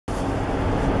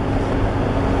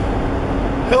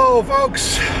Hello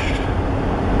folks,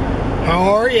 how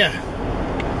are you?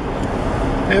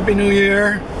 Happy New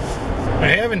Year. I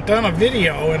haven't done a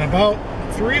video in about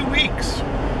 3 weeks.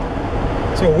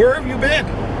 So where have you been?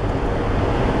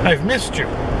 I've missed you.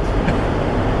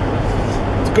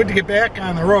 It's good to get back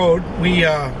on the road. We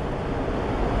have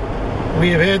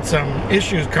had some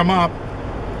issues come up.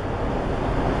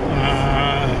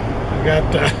 I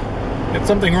got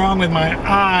something wrong with my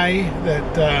eye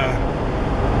that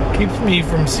keeps me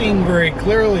from seeing very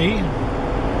clearly.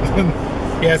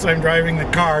 Yes, I'm driving the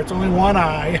car. It's only one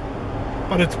eye,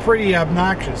 but it's pretty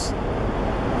obnoxious.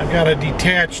 I've got a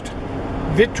detached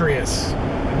vitreous,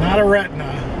 not a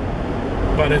retina,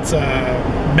 but it's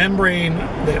a membrane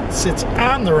that sits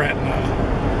on the retina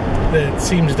that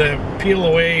seems to peel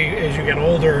away as you get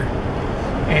older,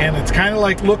 and it's kind of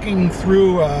like looking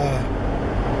through a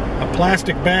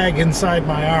plastic bag inside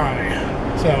my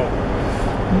eye. So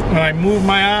when I move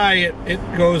my eye, it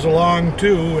goes along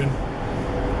too, and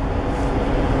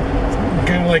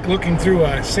kind of like looking through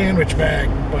a sandwich bag.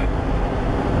 But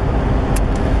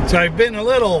so I've been a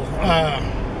little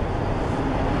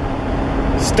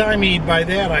stymied by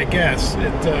that, I guess.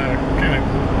 It kind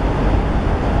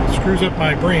of screws up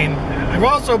my brain. I've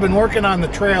also been working on the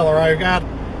trailer. I got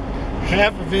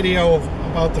half a video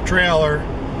about the trailer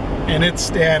and its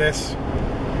status.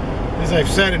 As I've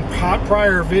said in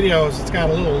prior videos, it's got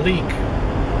a little leak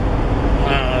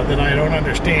that I don't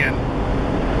understand.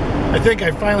 I think I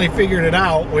finally figured it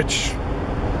out, which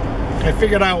I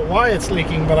figured out why it's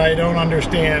leaking, but I don't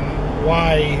understand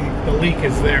why the leak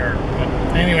is there. But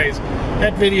anyways,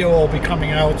 that video will be coming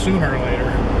out sooner or later.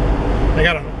 I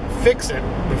gotta fix it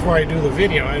before I do the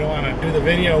video. I don't want to do the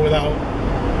video without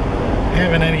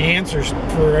having any answers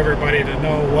for everybody to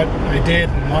know what I did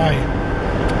and why.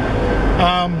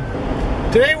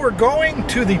 Today we're going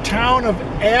to the town of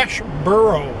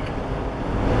Asheboro.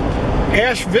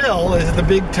 Asheville is the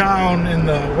big town in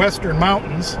the western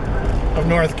mountains of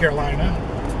North Carolina.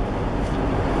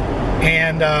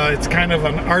 And it's kind of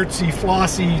an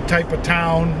artsy-flossy type of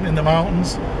town in the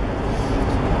mountains.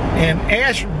 And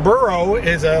Asheboro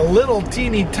is a little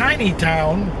teeny tiny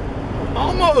town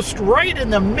almost right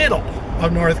in the middle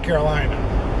of North Carolina.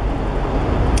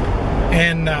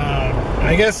 And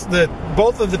I guess that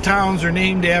both of the towns are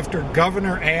named after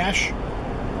Governor Ash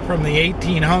from the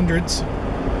 1800s.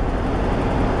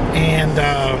 And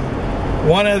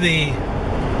one of the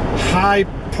high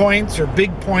points or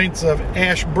big points of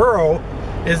Asheboro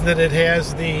is that it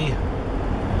has the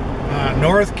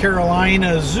North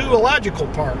Carolina Zoological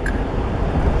Park.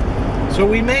 So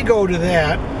we may go to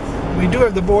that. We do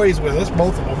have the boys with us,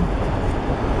 both of them.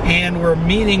 And we're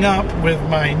meeting up with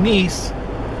my niece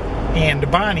and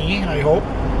Bonnie, I hope,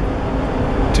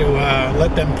 to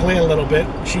let them play a little bit.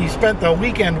 She spent the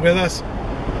weekend with us,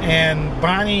 and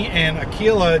Bonnie and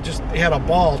Akila just had a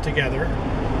ball together.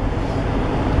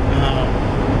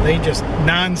 They just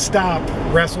non-stop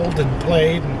wrestled and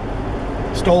played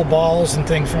and stole balls and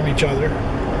things from each other.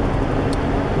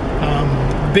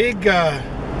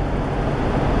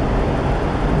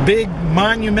 Big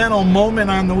monumental moment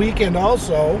on the weekend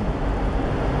also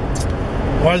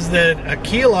was that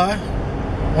Akila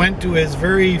went to his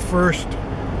very first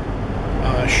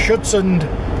Schutzhund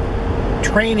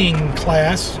training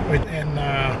class, and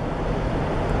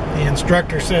the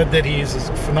instructor said that he's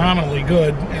phenomenally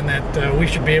good and that we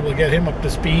should be able to get him up to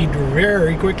speed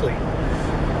very quickly.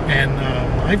 And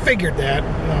I figured that.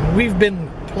 We've been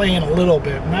playing a little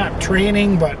bit, not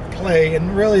training, but play,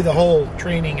 and really the whole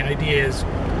training idea is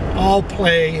all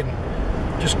play and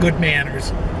just good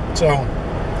manners. So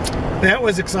that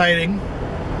was exciting.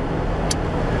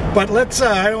 But let's,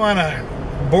 I don't want to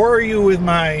bore you with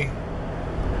my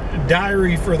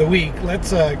diary for the week.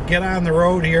 Let's get on the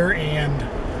road here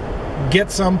and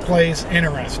get someplace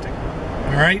interesting.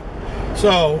 All right?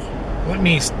 So let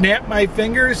me snap my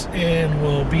fingers and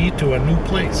we'll be to a new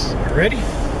place. Ready?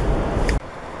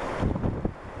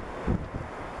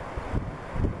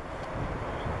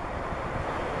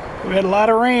 We had a lot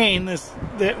of rain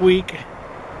that week.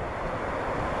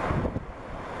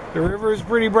 The river is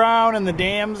pretty brown and the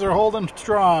dams are holding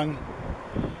strong.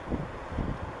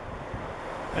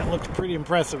 That looks pretty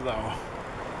impressive though.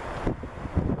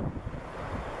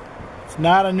 It's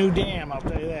not a new dam, I'll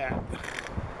tell you that.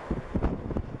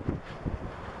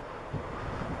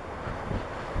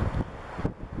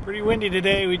 Pretty windy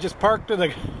today. We just parked at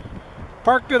a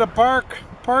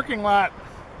parking lot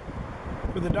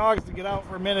for the dogs to get out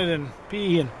for a minute and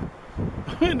pee, and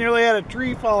we nearly had a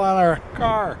tree fall on our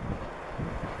car.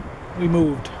 We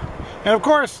moved. And of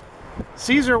course,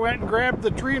 Caesar went and grabbed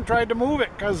the tree and tried to move it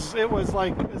because it was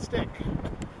like a stick.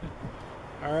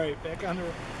 All right, back on the...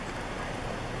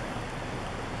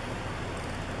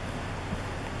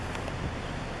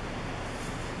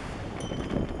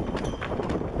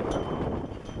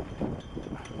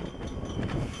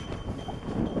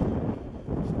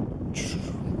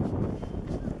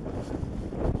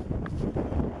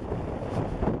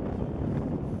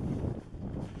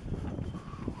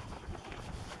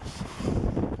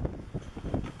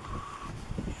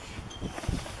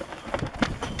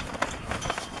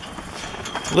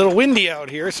 A little windy out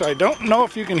here, so I don't know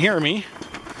if you can hear me,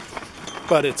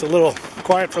 but it's a little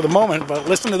quiet for the moment. But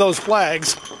listen to those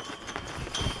flags.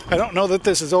 I don't know that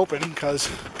this is open because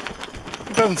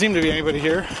there doesn't seem to be anybody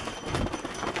here.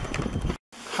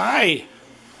 Hi,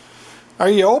 are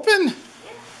you open?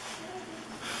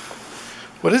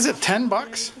 What is it, 10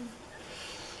 bucks?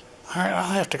 All right,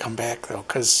 I'll have to come back though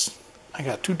because I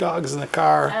got 2 dogs in the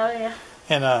car. Oh yeah.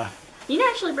 And you can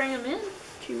actually bring them in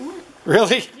if you want.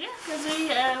 Really? Yeah, because you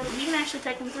can actually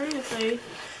take them through if they...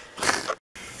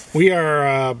 We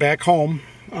are back home.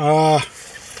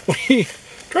 We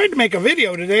tried to make a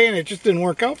video today and it just didn't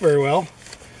work out very well.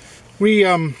 We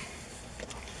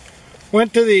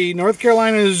went to the North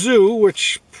Carolina Zoo,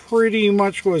 which pretty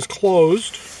much was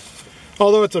closed.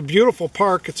 Although it's a beautiful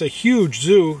park, it's a huge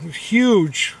zoo,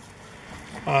 huge,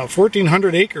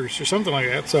 1,400 acres or something like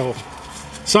that. So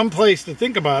some place to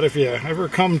think about if you ever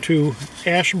come to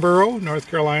Asheboro, North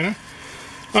Carolina.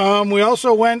 We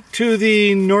also went to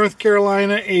the North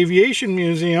Carolina Aviation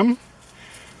Museum,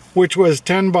 which was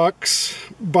 10 bucks,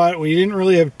 but we didn't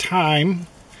really have time.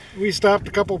 We stopped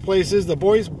a couple places. The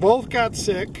boys both got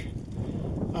sick.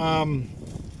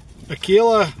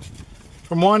 Akila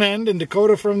from one end and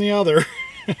Dakota from the other.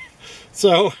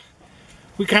 So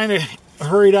we kind of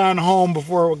hurried on home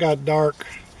before it got dark.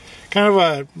 Kind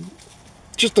of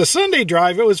just a Sunday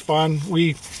drive. It was fun.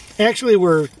 We actually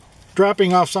were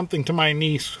dropping off something to my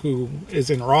niece who is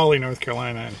in Raleigh, North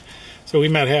Carolina. And so we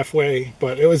met halfway,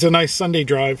 but it was a nice Sunday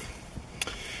drive.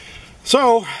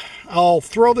 So I'll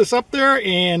throw this up there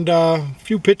and a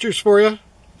few pictures for you.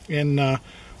 And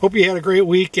hope you had a great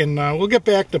week, and we'll get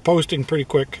back to posting pretty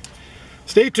quick.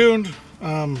 Stay tuned.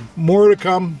 More to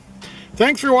come.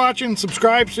 Thanks for watching.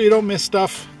 Subscribe so you don't miss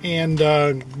stuff, and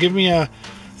give me a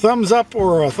thumbs up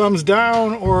or a thumbs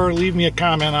down, or leave me a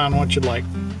comment on what you'd like.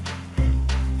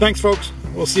 Thanks, folks.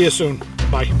 We'll see you soon.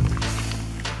 Bye.